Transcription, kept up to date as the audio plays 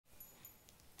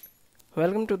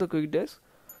Welcome to the Quick Desk.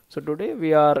 So today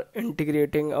we are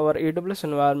integrating our AWS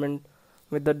environment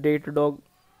with the Datadog.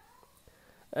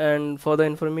 And for the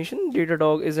information,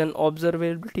 Datadog is an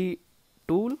observability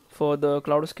tool for the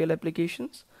cloud scale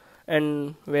applications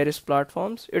and various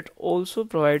platforms. It also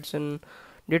provides in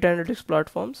data analytics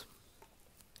platforms.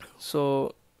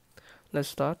 So let's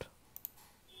start.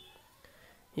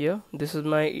 Here, this is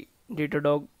my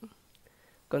Datadog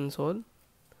console.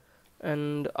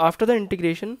 And after the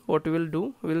integration, what we will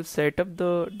do, we will set up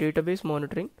the database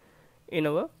monitoring in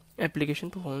our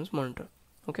application performance monitor.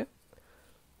 Okay,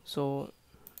 so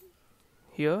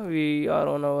here we are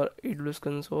on our AWS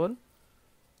console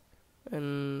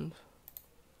and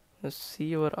let's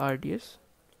see our RDS.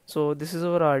 So this is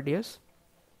our RDS.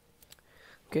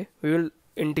 Okay, we will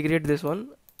integrate this one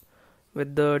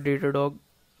with the Datadog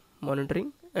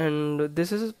monitoring, and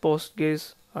this is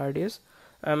Postgres RDS.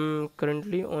 I'm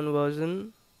currently on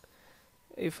version,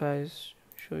 if I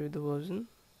show you the version,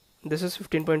 this is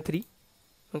 15.3.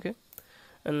 okay,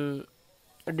 and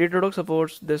Datadog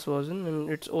supports this version, and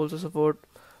it's also support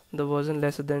the version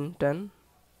lesser than 10,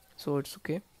 so it's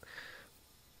okay.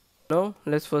 Now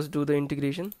let's first do the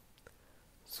integration.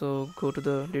 So go to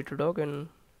the Datadog and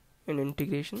in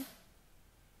integration,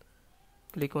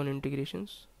 click on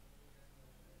integrations,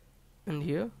 and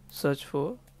here search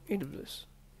for AWS.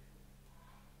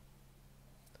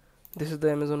 This is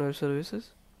the Amazon Web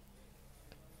Services.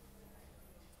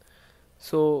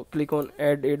 So click on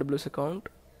add AWS account.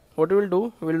 What we will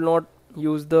do, we will not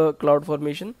use the cloud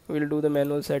formation, we will do the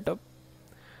manual setup.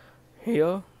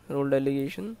 Here role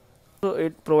delegation, so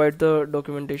it provides the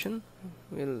documentation,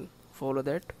 we'll follow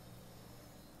that.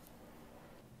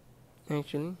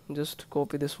 Actually just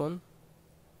copy this one,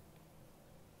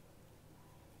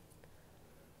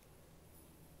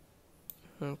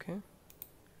 okay,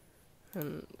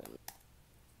 and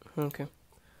okay,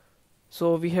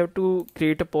 so we have to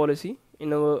create a policy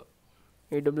in our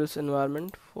AWS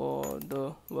environment for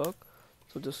the work.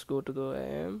 So just go to the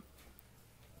IAM,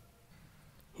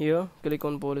 here click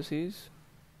on policies,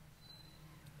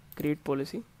 create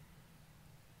policy,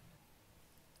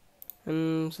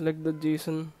 and select the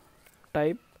JSON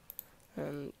type,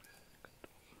 and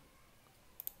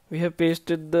we have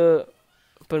pasted the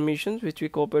permissions which we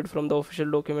copied from the official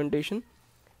documentation,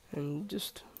 and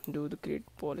just do the create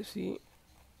policy.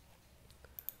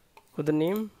 For the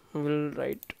name, we will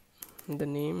write the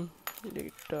name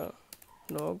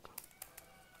Datadog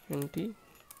integration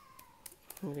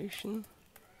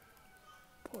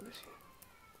policy,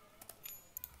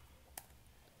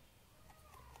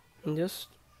 and just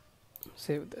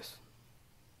save this.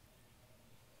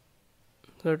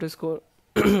 So it is called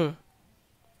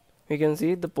we can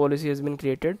see the policy has been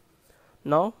created.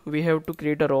 Now we have to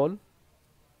create a role.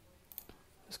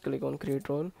 Just click on create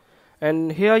role,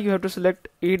 and here you have to select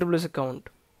AWS account.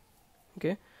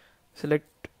 Okay,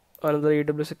 select another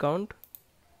AWS account,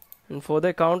 and for the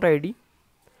account ID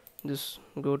just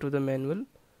go to the manual,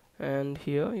 and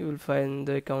here you will find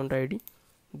the account ID.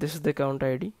 This is the account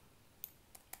ID,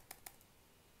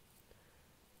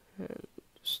 and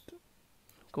just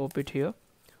copy it here.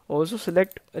 Also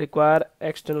select require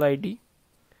external ID.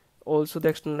 Also the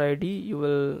external ID you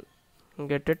will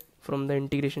get it from the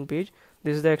integration page.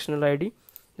 This is the external ID,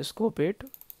 just copy it.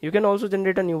 You can also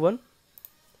generate a new one,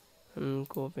 and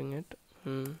copying it,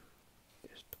 and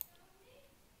just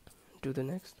do the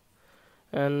next.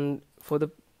 And for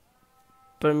the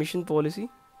permission policy,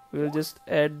 we will just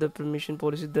add the permission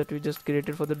policy that we just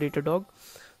created for the Datadog.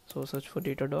 So search for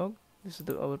Datadog, this is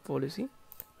our policy.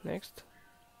 Next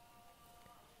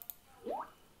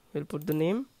we'll put the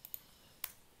name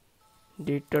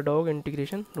Datadog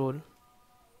integration role.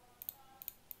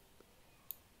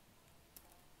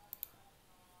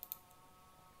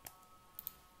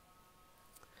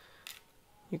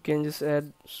 You can just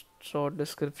add short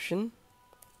description,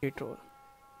 date role.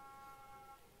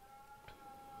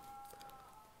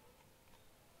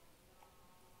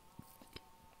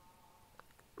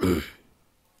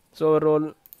 So our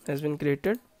role has been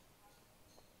created.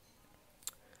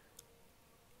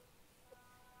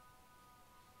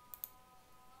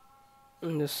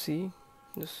 And just see,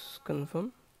 just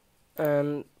confirm.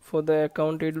 And for the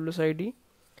account AWS ID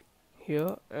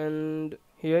here, and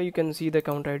here you can see the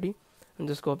account ID. I'm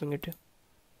just copying it here,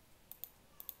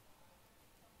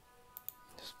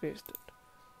 just paste it,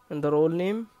 and the role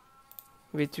name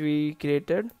which we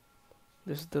created,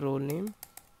 this is the role name.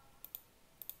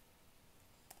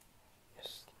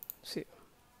 Yes, see, you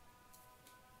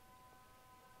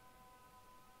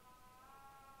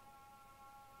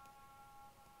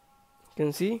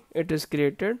can see it is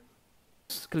created.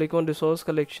 Just click on resource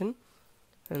collection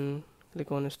and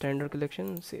click on standard collection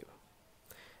and save.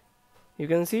 You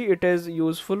can see it is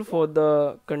useful for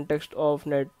the context of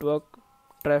network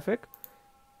traffic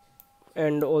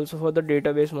and also for the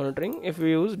database monitoring if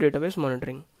we use database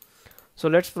monitoring. So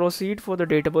let's proceed for the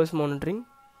database monitoring.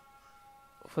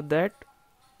 For that,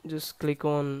 just click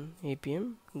on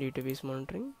APM database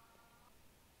monitoring.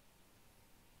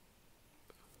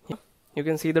 Yeah, you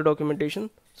can see the documentation.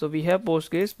 So we have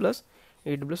Postgres plus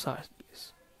AWS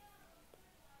RDS.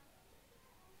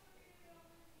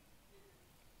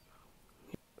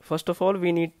 First of all,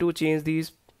 we need to change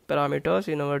these parameters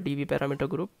in our DB parameter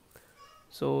group.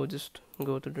 So just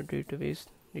go to the database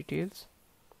details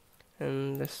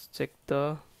and let's check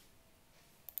the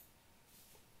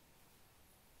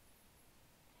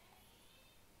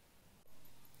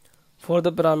for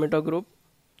the parameter group.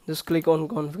 Just click on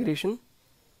configuration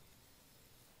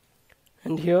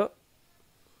and here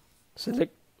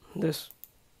select this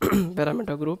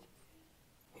parameter group.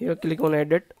 Here click on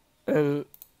edit and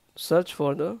search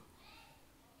for the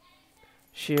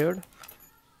shared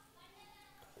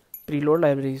preload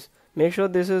libraries. Make sure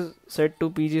this is set to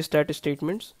PG static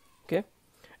statements. Okay,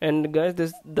 and guys,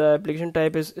 the application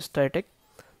type is static.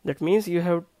 That means you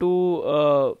have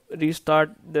to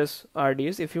restart this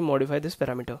RDS if you modify this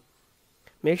parameter.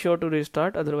 Make sure to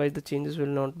restart, otherwise the changes will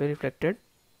not be reflected.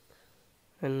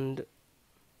 And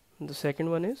the second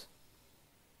one is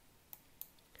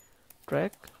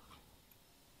track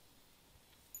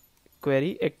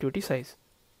query activity size.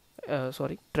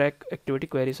 Track activity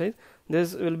query size.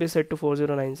 This will be set to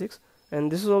 4096,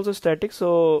 and this is also static.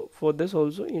 So for this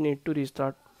also you need to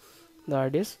restart the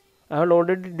RDS. I have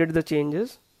already did the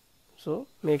changes, so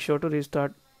make sure to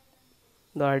restart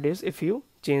the RDS if you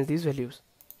change these values.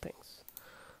 Thanks.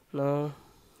 Now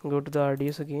go to the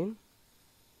RDS again,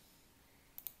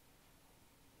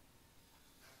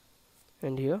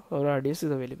 and here our RDS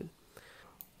is available.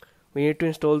 We need to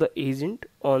install the agent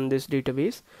on this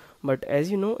database, but as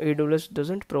you know, AWS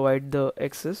doesn't provide the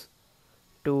access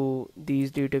to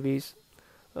these database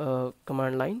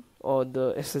command line or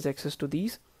the SS access to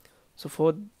these. So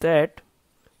for that,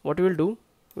 what we will do,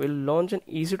 we'll launch an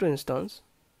EC2 instance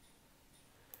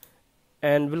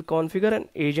and we'll configure an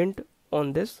agent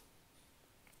on this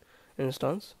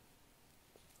instance.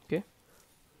 Okay,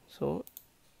 so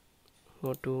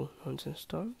go to launch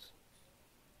instance,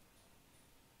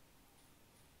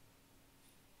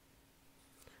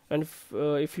 and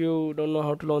if you don't know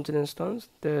how to launch an instance,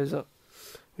 there is a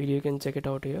video, you can check it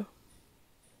out here.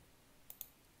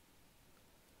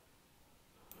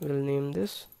 We'll name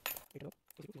this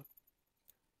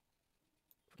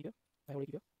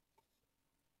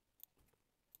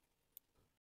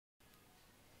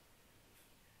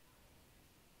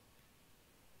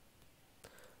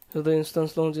so the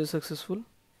instance launch is successful.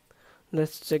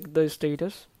 Let's check the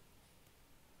status.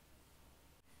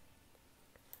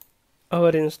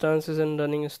 Our instance is in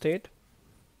running state,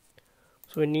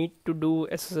 so we need to do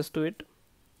SSH to it.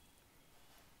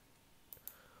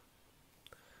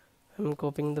 I'm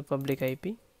copying the public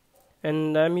IP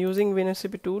and I'm using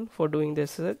WinSCP tool for doing the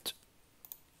SSH.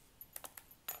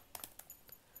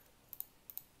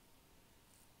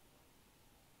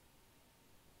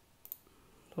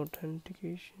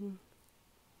 Authentication.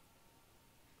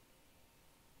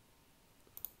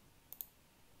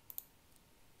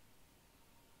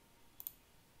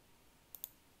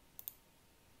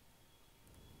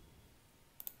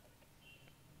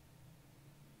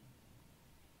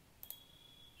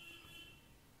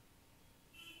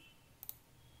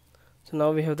 So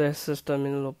now we have the SSH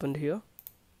terminal opened here,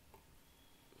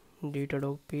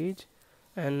 Datadog page,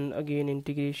 and again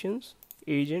integrations,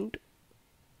 agent,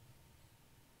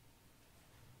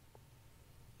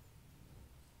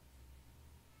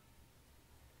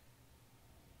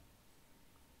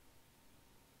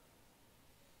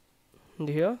 and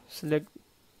here select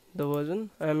the version.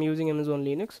 I am using Amazon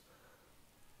Linux,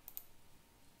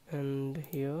 and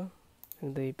here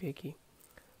the API key.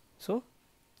 So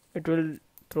it will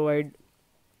provide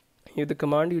you the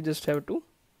command. You just have to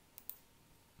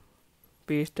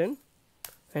paste and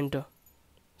enter.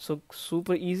 So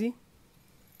super easy.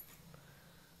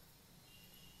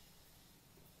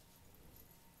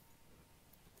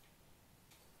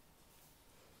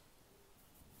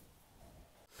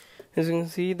 As you can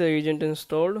see, the agent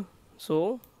installed,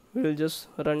 so we will just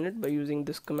run it by using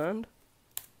this command.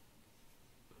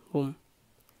 Boom.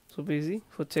 Super easy.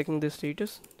 For checking the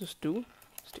status, just do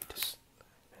status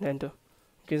and enter.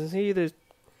 You can see the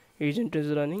agent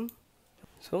is running.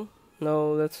 So now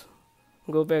let's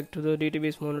go back to the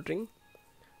database monitoring,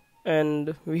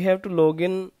 and we have to log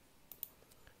in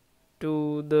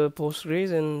to the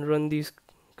Postgres and run these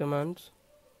commands.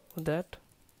 For that,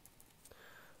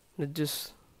 let's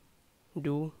just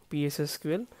do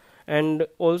psql, and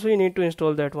also you need to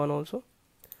install that one also.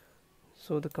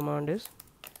 So the command is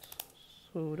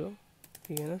sudo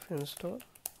pnf install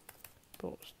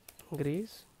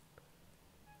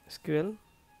postgresql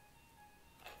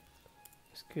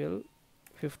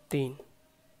 15.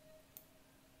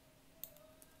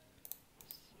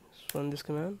 Let's run this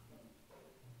command.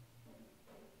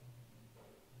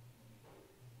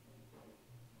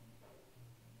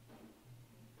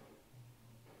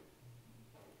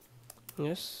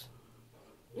 Yes,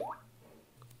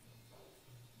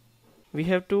 we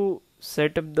have to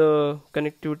set up the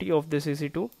connectivity of this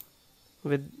EC2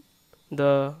 with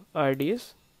the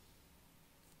RDS.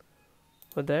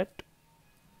 For that,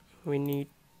 we need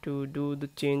to do the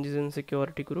changes in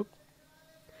security group.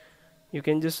 You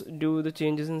can just do the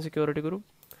changes in security group,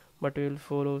 but we will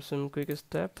follow some quick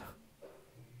step.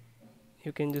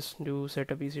 You can just do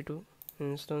setup EC2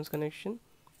 instance connection,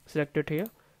 select it here,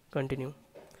 continue.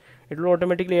 It will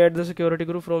automatically add the security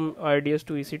group from RDS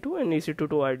to EC2 and EC2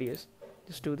 to RDS.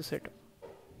 Just do the setup.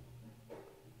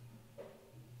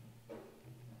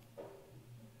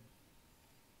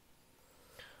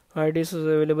 RDS is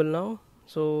available now,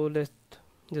 so let's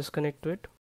just connect to it.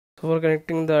 So for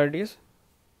connecting the RDS,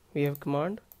 we have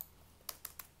command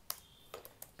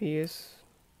psql-h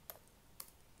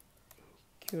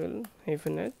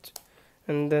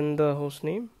and then the host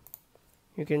name.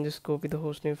 You can just copy the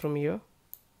host name from here,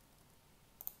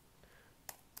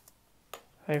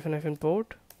 --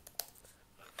 port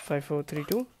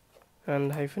 5432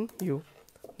 and -u,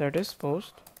 that is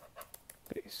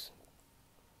postgres.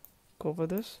 Copy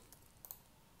this,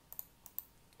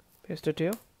 paste it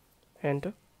here,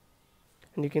 enter,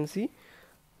 and you can see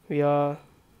we are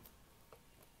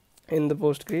in the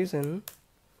Postgres and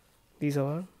these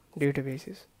are our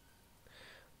databases.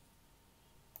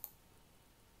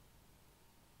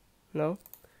 Now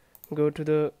go to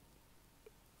the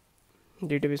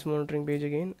database monitoring page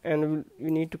again, and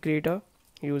we need to create a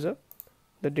user,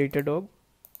 the Datadog.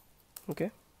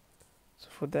 Okay, so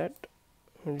for that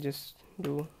we'll just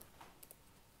do,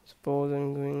 suppose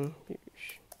I'm going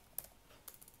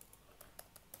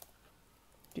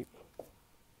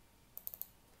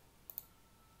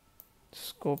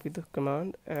just copy the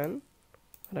command and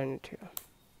run it here.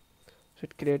 So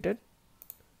it created.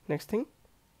 Next thing,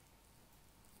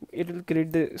 it will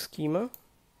create the schema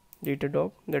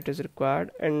Datadog that is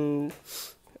required, and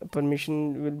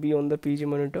permission will be on the PG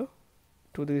monitor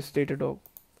to this Datadog.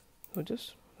 So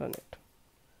just run it.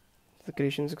 The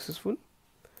creation is successful.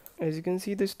 As you can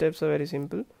see, the steps are very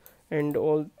simple and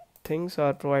all things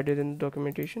are provided in the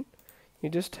documentation. You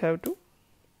just have to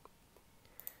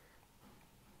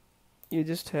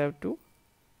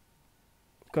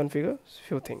configure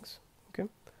few things. Okay,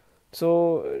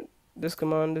 so this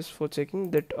command is for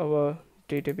checking that our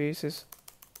database is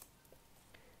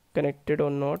connected or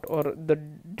not, or the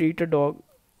Datadog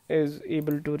is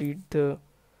able to read the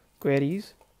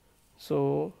queries.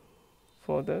 So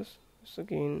for this,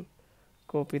 again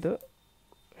copy the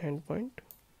endpoint,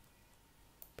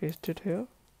 paste it here,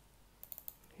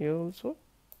 here also,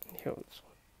 and here also.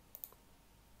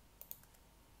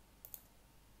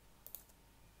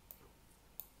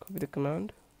 Copy the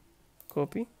command,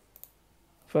 copy.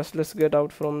 First let's get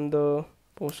out from the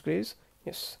Postgres,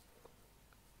 yes,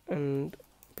 and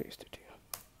paste it here.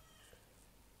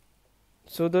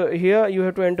 So here you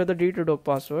have to enter the Datadog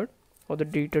password or the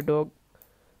Datadog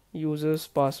user's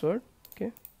password.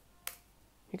 Okay,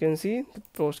 you can see the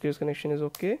Postgres connection is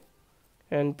okay,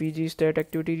 and PG stat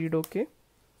activity read okay,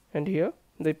 and here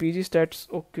the PG stats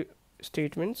okay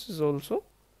statements is also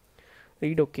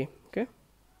read okay. Okay,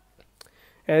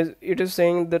 as it is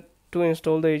saying that to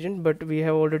install the agent, but we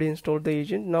have already installed the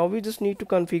agent. Now we just need to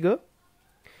configure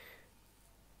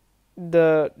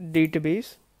the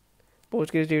database,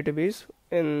 Postgres database,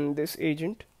 in this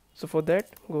agent. So for that,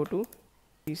 go to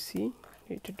pc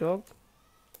Datadog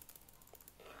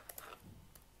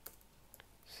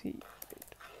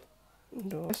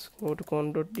go to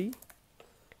con.d.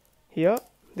 Here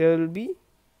there will be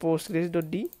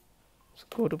postgres.d. So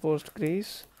go to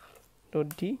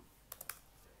postgres.d,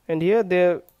 and here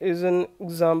there is an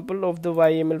example of the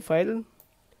YML file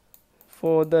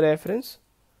for the reference,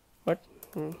 but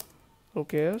who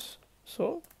cares?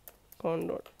 So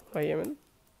con.yml.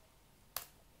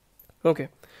 Okay,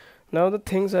 now the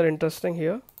things are interesting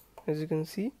here. As you can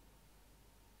see,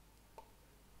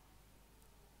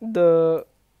 the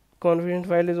configuration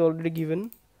file is already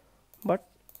given, but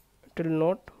it will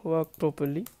not work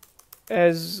properly,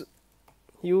 as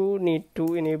you need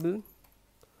to enable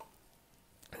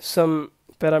some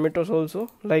parameters also,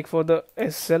 like for the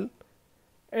SL,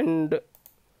 and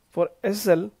for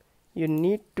SL you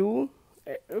need to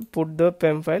put the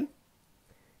PEM file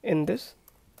in this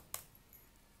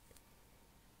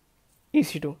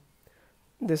EC2.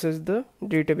 This is the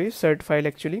database cert file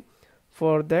actually.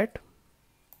 For that,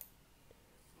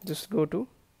 just go to,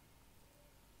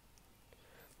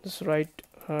 just write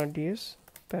RDS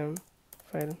PEM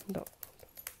file down.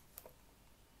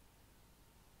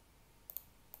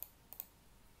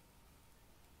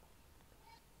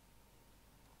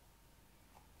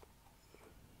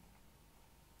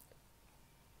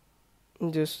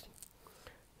 Just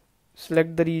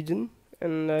select the region,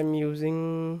 and I'm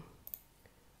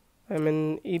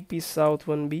in AP South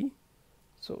 1B,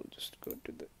 so just go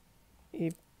to the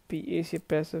AP Asia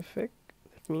Pacific,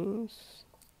 that means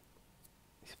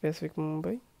Pacific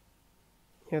Mumbai,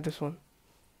 yeah, this one.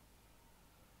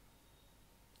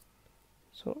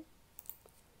 So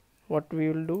what we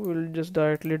will do, we will just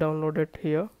directly download it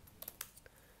here.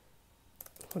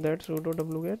 For that, sudo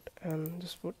wget and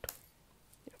just put,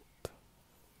 yep.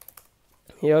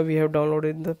 Here we have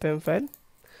downloaded the PEM file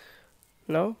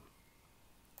now,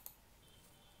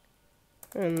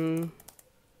 and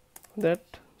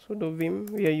that sudo vim,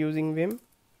 we are using vim.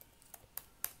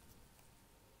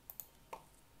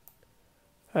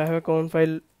 I have a conf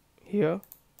file here,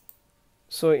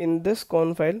 so in this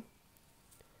conf file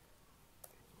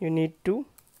you need to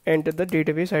enter the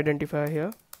database identifier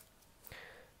here.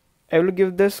 I will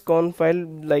give this conf file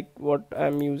like what I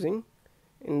am using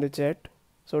in the chat.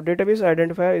 So database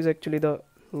identifier is actually the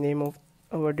name of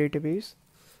our database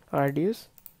RDS,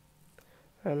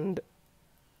 and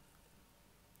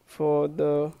for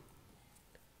the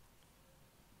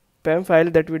PEM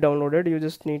file that we downloaded, you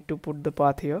just need to put the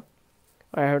path here.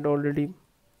 I had already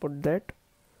put that,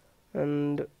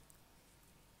 and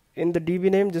in the DB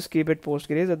name just keep it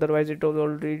Postgres, otherwise it will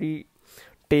already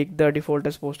take the default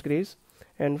as Postgres.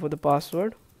 And for the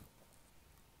password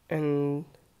and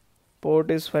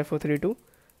port is 5432.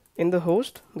 In the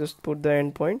host, just put the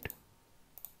endpoint,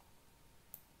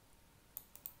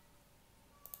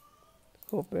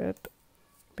 copy it,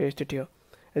 paste it here.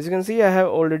 As you can see, I have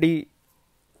already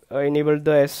enabled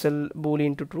the SL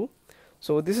boolean to true,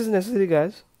 so this is necessary,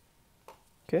 guys.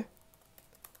 Okay,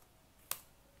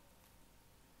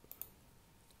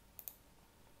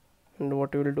 and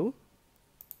what we will do,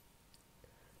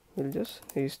 we'll just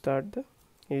restart the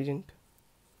agent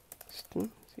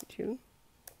system ctl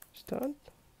start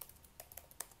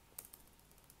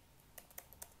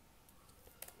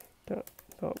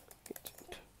Datadog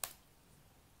agent.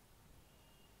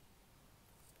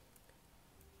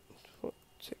 For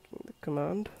checking the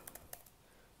command,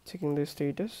 checking the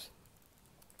status,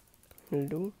 we'll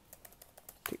do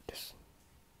status.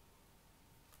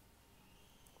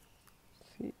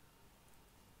 See,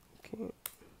 okay.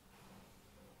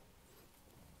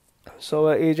 So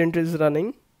our agent is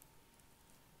running.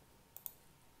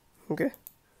 Okay,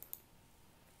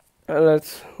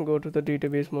 let's go to the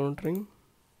database monitoring,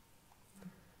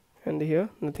 and here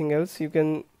nothing else. You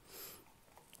can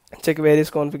check various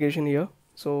configuration here.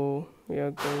 So we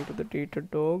are going to the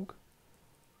Datadog,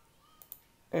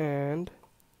 and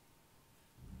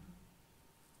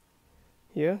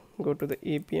here go to the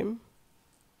APM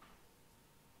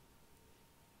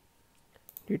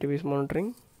database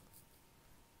monitoring.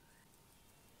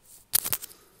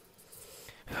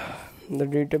 The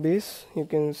database, you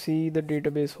can see the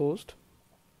database host,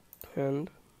 and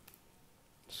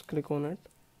just click on it.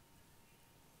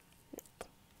 Yep.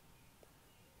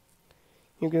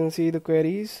 You can see the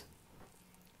queries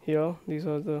here. These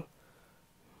are the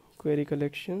query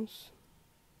collections.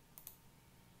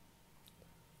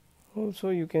 Also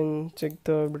you can check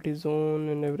the availability zone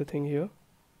and everything here.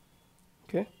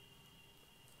 Okay,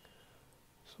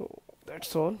 so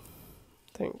that's all.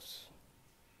 Thanks.